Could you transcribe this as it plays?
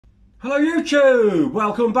Hello YouTube,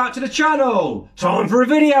 welcome back to the channel. Time for a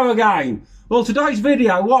video again. Well, today's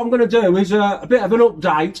video, what I'm going to do is a bit of an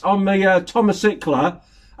update on my tomacichla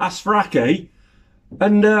asfraci,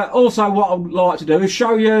 and also what I'd like to do is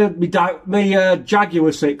show you me jaguar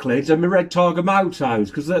cichlids and my red tiger motos,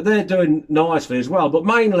 because they're doing nicely as well. But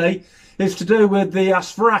mainly it's to do with the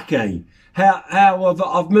asfraci, how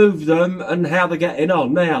I've moved them and how they're getting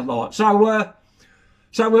on now. Like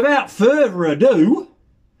so without further ado,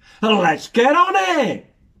 let's get on it!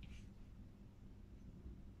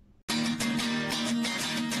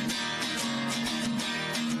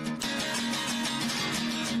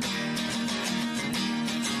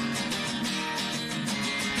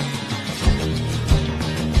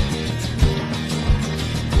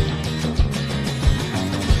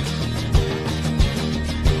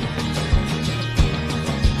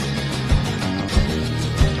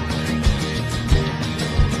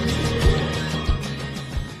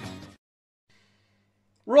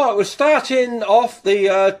 Right, we're starting off the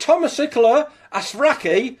tomacichla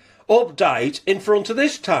asfraci update in front of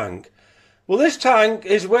this tank. Well, this tank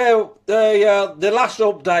is where the last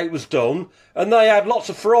update was done, and they had lots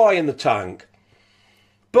of fry in the tank.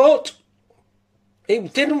 But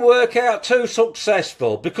it didn't work out too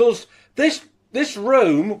successful, because this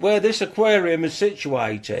room where this aquarium is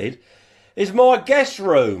situated is my guest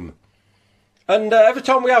room. And every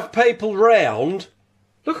time we have people round,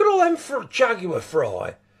 look at all them jaguar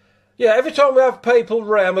fry. Yeah, every time we have people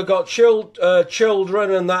round, we've got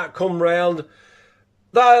children and that come round.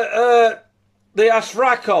 The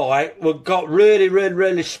asfraci got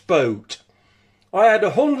really spooked. I had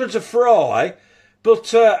hundreds of fry,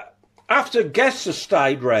 but after guests have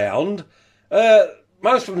stayed round,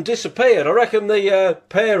 most of them disappeared. I reckon the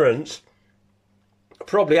parents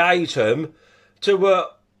probably ate them to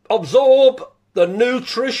absorb the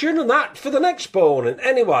nutrition and that for the next spawning.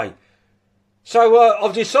 Anyway, so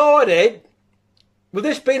I've decided, with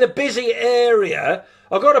this being a busy area,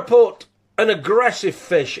 I've got to put an aggressive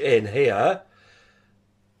fish in here.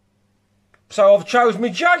 So I've chose my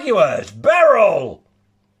jaguars, barrel.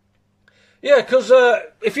 Yeah, because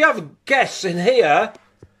if you have guests in here,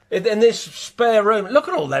 in this spare room, look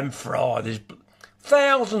at all them fry. There's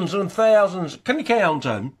thousands and thousands. Can you count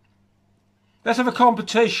them? Let's have a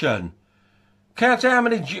competition. Count how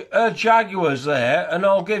many jaguars there, and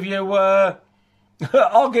I'll give you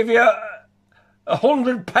I'll give you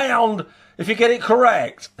 £100 if you get it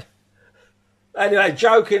correct. Anyway,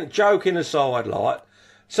 joking aside, like.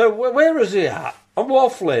 So where is he at? I'm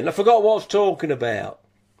waffling. I forgot what I was talking about.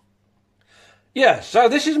 Yeah, so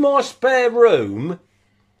this is my spare room.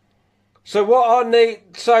 So what I need,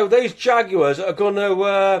 so these jaguars are going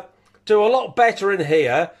to do a lot better in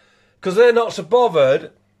here, because they're not so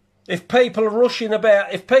bothered. If people are rushing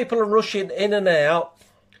about, if people are rushing in and out,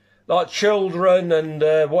 like children and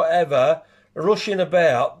whatever, rushing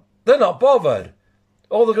about, they're not bothered.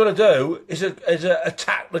 All they're going to do is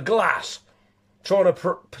attack the glass, trying to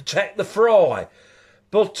protect the fry.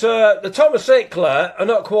 But the tomacichla are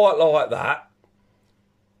not quite like that.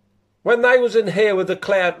 When they was in here with the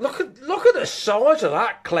cloud, look at the size of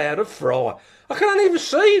that cloud of fry. I can't even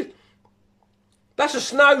see. That's a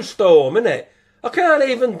snowstorm, isn't it? I can't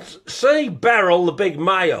even see Beryl, the big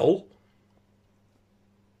male.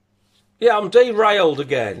 Yeah, I'm derailed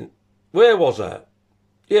again. Where was I?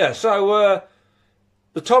 Yeah, so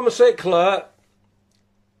the tomacichla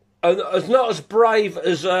is not as brave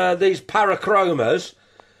as these parachromas.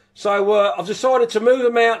 So I've decided to move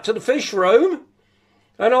them out to the fish room.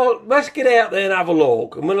 And let's get out there and have a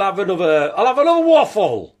look. And I'll have another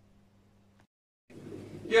waffle.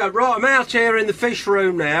 Yeah, right, I'm out here in the fish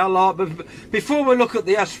room now. Like, before we look at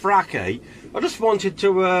the asfraci, I just wanted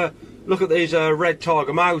to look at these red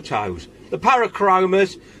tiger motos. The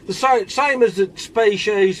parachromas, the same as the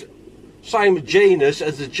species, same genus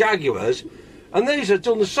as the jaguars, and these are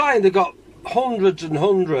done the same. They've got hundreds and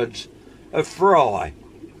hundreds of fry.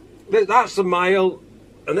 That's the male,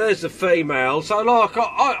 and there's the female. So, like,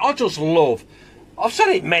 I just love. I've said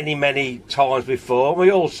it many times before. We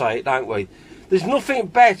all say it, don't we? There's nothing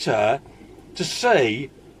better to see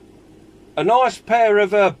a nice pair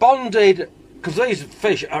of bonded, because these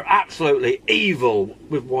fish are absolutely evil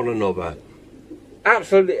with one another.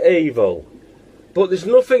 Absolutely evil. But there's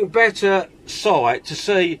nothing better sight to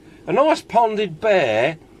see a nice bonded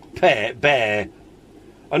a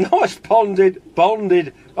nice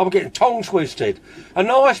bonded, I'm getting tongue twisted, a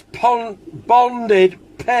nice bonded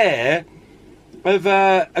pair of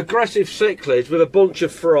aggressive cichlids with a bunch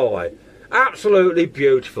of fry. Absolutely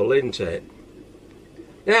beautiful, isn't it?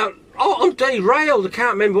 Now, I'm derailed. I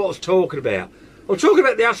can't remember what I was talking about. I'm talking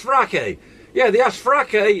about the asfraci. Yeah, the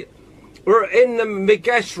asfraci we're in my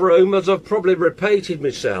guest room, as I've probably repeated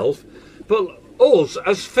myself, but us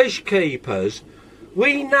as fish keepers,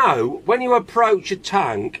 we know when you approach a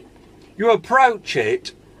tank, you approach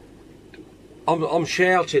it, I'm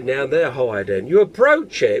shouting now, they're hiding, you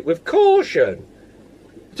approach it with caution.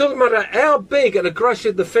 It doesn't matter how big and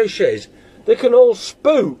aggressive the fish is, they can all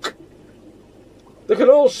spook. They can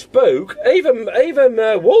all spook, even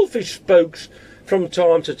wolfish spooks from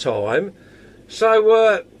time to time.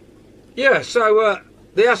 So, yeah, so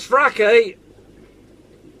the asfraci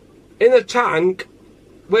in the tank,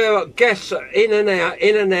 where guests are in and out,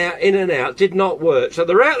 in and out, in and out, did not work. So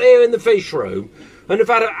they're out there in the fish room, and they've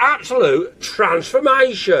had an absolute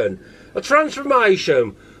transformation. A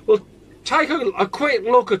transformation. We'll take a quick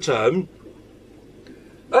look at them.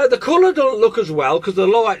 The colour doesn't look as well because the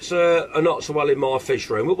lights are not so well in my fish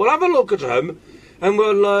room. But we'll have a look at them and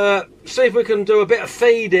we'll see if we can do a bit of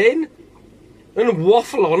feeding and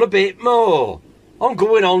waffle on a bit more. I'm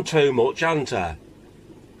going on too much, aren't I?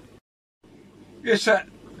 Yes,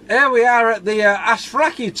 here we are at the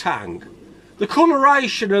asfraci tank. The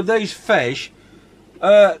coloration of these fish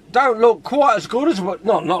don't look quite as good as what,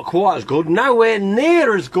 not quite as good, nowhere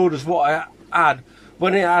near as good as what I had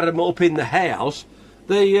when I had them up in the house.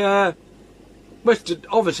 The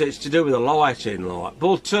obviously it's to do with the lighting, like,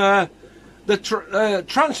 but the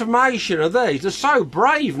transformation of these, they're so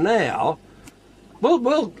brave now.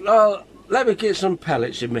 We'll let me get some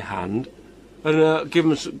pellets in my hand and give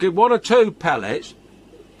one or two pellets.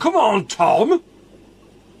 Come on, Tom.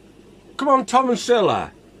 Come on, Tom and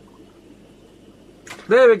Scylla.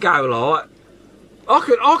 There we go, like.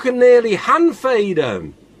 I can nearly hand feed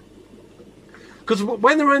them. Because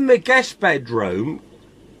when they're in the guest bedroom,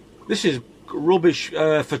 this is rubbish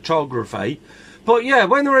photography, but yeah,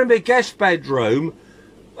 when they're in the guest bedroom,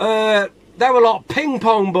 they were like ping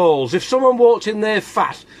pong balls. If someone walked in there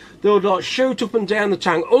fast, they would like shoot up and down the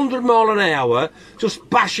tank, 100 miles an hour, just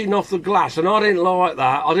bashing off the glass, and I didn't like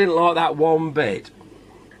that. I didn't like that one bit.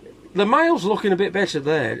 The male's looking a bit better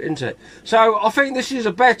there, isn't it? So I think this is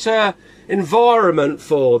a better environment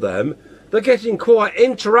for them. They're getting quite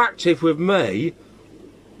interactive with me,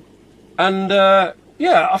 and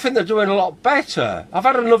yeah, I think they're doing a lot better. I've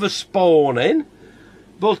had another spawning,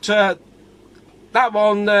 but that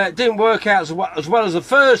one didn't work out as well as the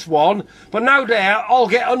first one, but no doubt I'll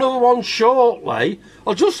get another one shortly.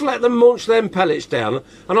 I'll just let them munch them pellets down,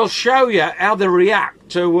 and I'll show you how they react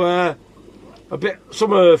to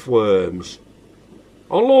some earthworms.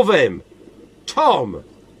 I love him. Tom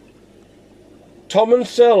and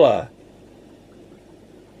Scylla.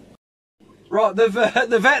 Right, they've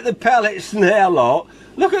ate the pellets now, lot.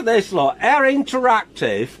 Look at this, lot. How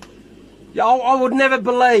interactive. I would never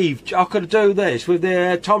believe I could do this with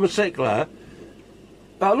the tomacichla.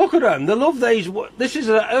 But look at them. They love these. This is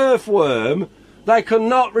an earthworm. They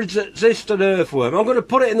cannot resist an earthworm. I'm going to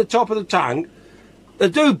put it in the top of the tank. They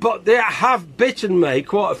do, but they have bitten me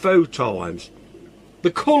quite a few times.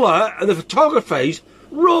 The colour and the photography's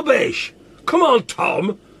rubbish. Come on,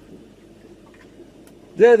 Tom.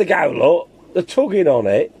 There they go, look. They're tugging on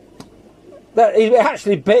it. He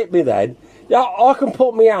actually bit me then. Yeah, I can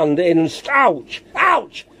put my hand in and ouch,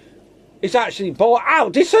 ouch. It's actually bite.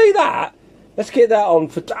 Ouch! Do you see that? Let's get that on.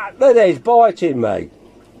 There, he's biting me.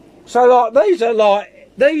 So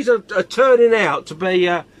these are turning out to be.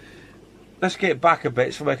 Let's get back a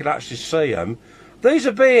bit so we can actually see them. These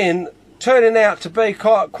are turning out to be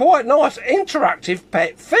quite nice, interactive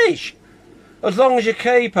pet fish, as long as you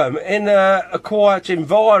keep them in a quiet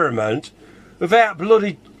environment without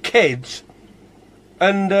bloody kids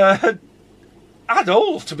and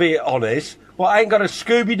adults, to be honest. Well, I ain't got a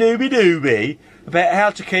Scooby-Dooby-Dooby about how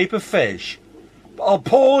to keep a fish. But I'll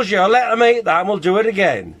pause you, I'll let them eat that and we'll do it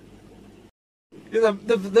again.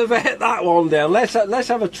 They've ate that one down. Let's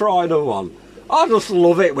have a try another one. I just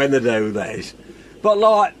love it when they do this. But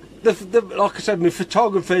like I said, my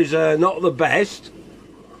photography's not the best.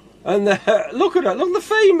 And look at her, look at the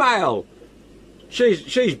female.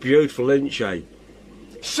 She's beautiful, isn't she?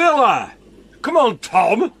 Scylla! Come on,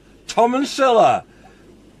 Tom and Scylla.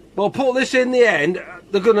 We'll put this in the end.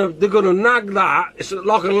 They're gonna nag that. It's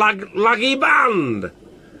like a laggy band.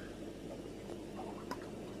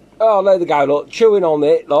 Oh, there they go, look, chewing on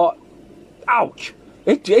it, like. Ouch!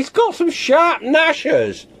 It's got some sharp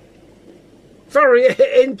gnashers. Very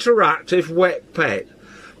interactive wet pet.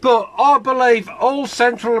 But I believe all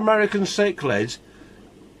Central American cichlids,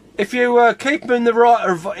 if you keep them in the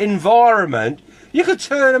right environment, you could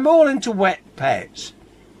turn them all into wet pets.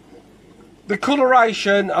 The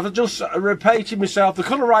coloration, I've just repeated myself, the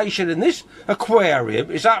coloration in this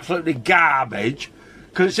aquarium is absolutely garbage,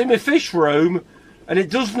 because it's in my fish room, and it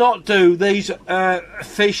does not do these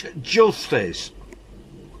fish justice.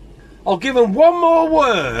 I'll give them one more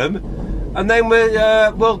worm, and then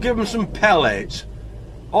we'll give them some pellets.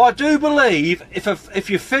 I do believe if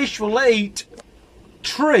your fish will eat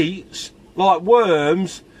treats like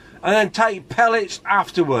worms and then take pellets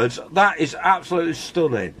afterwards, that is absolutely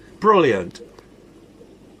stunning. Brilliant.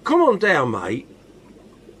 Come on down, mate.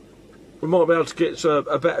 We might be able to get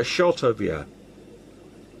a better shot of you.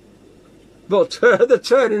 But they're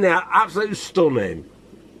turning out absolutely stunning.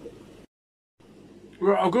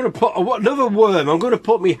 Right, I'm going to put another worm. I'm going to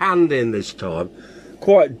put my hand in this time,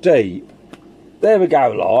 quite deep. There we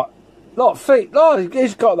go, like feet. Oh,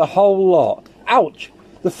 he's got the whole lot. Ouch!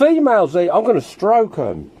 The females eat. I'm going to stroke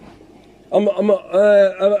them.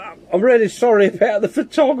 I'm really sorry about the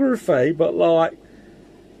photography, but like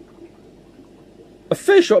a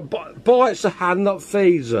fish that bites the hand that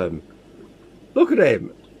feeds them. Look at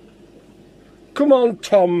him. Come on,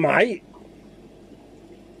 Tom, mate.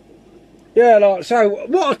 Yeah, like so.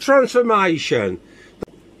 What a transformation!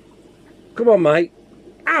 Come on, mate.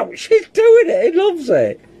 Ouch! He's doing it. He loves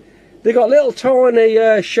it. They got little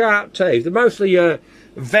tiny sharp teeth. They're mostly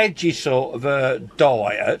veggie sort of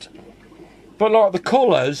diet, but like the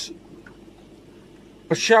colours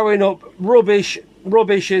are showing up rubbish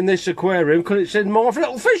in this aquarium because it's in my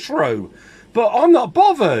little fish room. But I'm not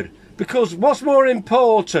bothered, because what's more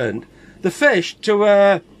important, the fish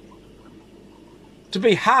to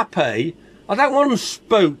be happy. I don't want them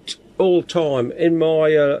spooked all the time in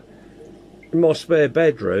my spare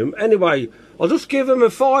bedroom. Anyway, I'll just give them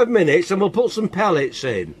 5 minutes and we'll put some pellets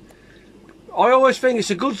in. I always think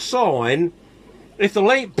it's a good sign if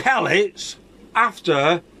they'll eat pellets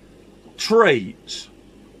after treats.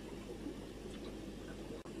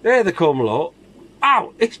 There they come, look.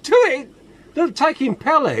 Ow, it's doing. They're taking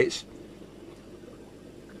pellets.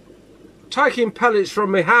 Taking pellets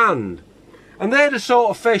from my hand. And they're the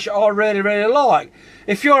sort of fish I really, really like.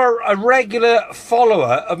 If you're a regular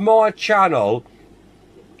follower of my channel,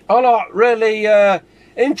 I like really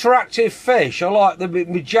interactive fish. I like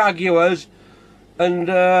the jaguars and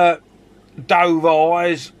dove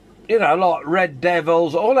eyes, you know, like red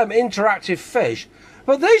devils, all them interactive fish.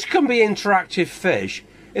 But these can be interactive fish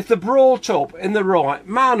if they're brought up in the right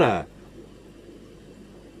manner.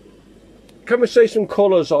 Can we see some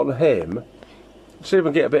colours on him? See if I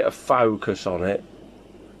can get a bit of focus on it.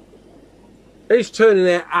 He's turning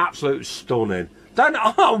out absolutely stunning.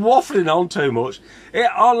 I'm waffling on too much.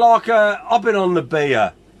 I've been on the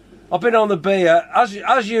beer. I've been on the beer.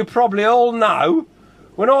 As you probably all know,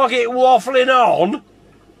 when I get waffling on,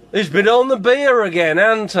 he's been on the beer again,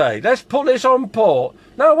 hasn't he? Let's put this on pause.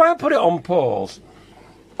 No, I won't put it on pause.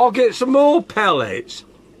 I'll get some more pellets.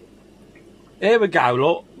 Here we go,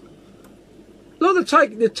 look. Look,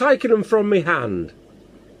 they're taking them from my hand.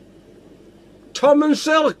 Tom and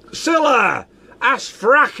Scylla,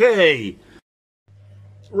 asfraci.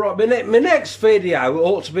 Right, my next video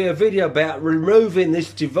ought to be a video about removing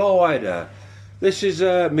this divider. This is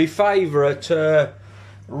my favourite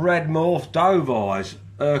red morph dove eyes.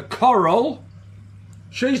 Coral.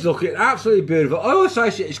 She's looking absolutely beautiful. I always say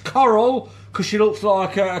it's coral because she looks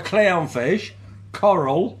like a clownfish.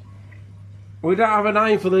 Coral. We don't have a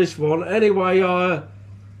name for this one. Anyway,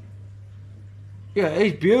 yeah,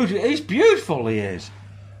 he's beautiful. He's beautiful, he is.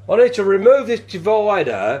 I need to remove this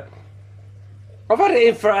divider. I've had it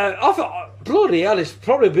in for, I thought, bloody hell, it's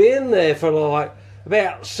probably been in there for like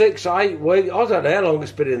about 6 or 8 weeks. I don't know how long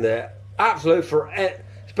it's been in there. Absolute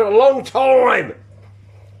it's been a long time.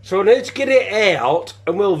 So I need to get it out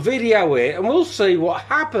and we'll video it and we'll see what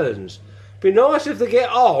happens. Be nice if they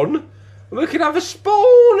get on and we can have a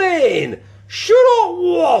spawn in. Shut up,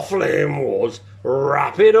 waffling was.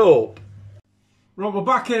 Wrap it up. Right, we're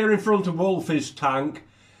back here in front of Wolfie's tank.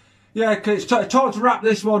 Yeah, it's time to wrap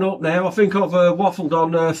this one up now. I think I've waffled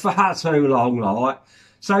on far too long, like.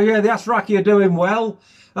 So yeah, the asfraci are doing well.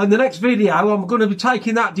 And the next video, I'm going to be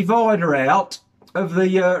taking that divider out of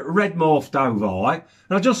the red morph dove eye.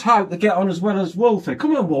 And I just hope they get on as well as Wolfie.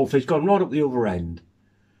 Come on, Wolfie's gone right up the other end.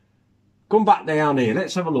 Come back down here.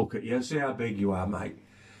 Let's have a look at you and see how big you are, mate.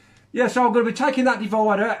 Yeah, so I'm going to be taking that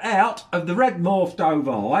divider out of the red morph dove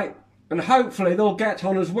eye, and hopefully they'll get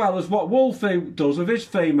on as well as what Wolfie does with his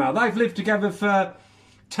female. They've lived together for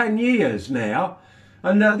 10 years now,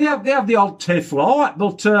 and they have the odd tiff like,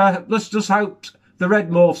 but let's just hope the red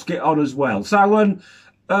morphs get on as well. So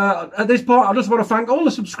at this point, I just want to thank all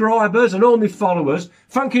the subscribers and all my followers.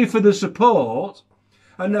 Thank you for the support,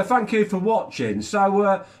 and thank you for watching.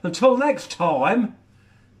 So until next time,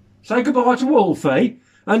 say goodbye to Wolfie.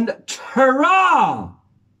 And ta-ra!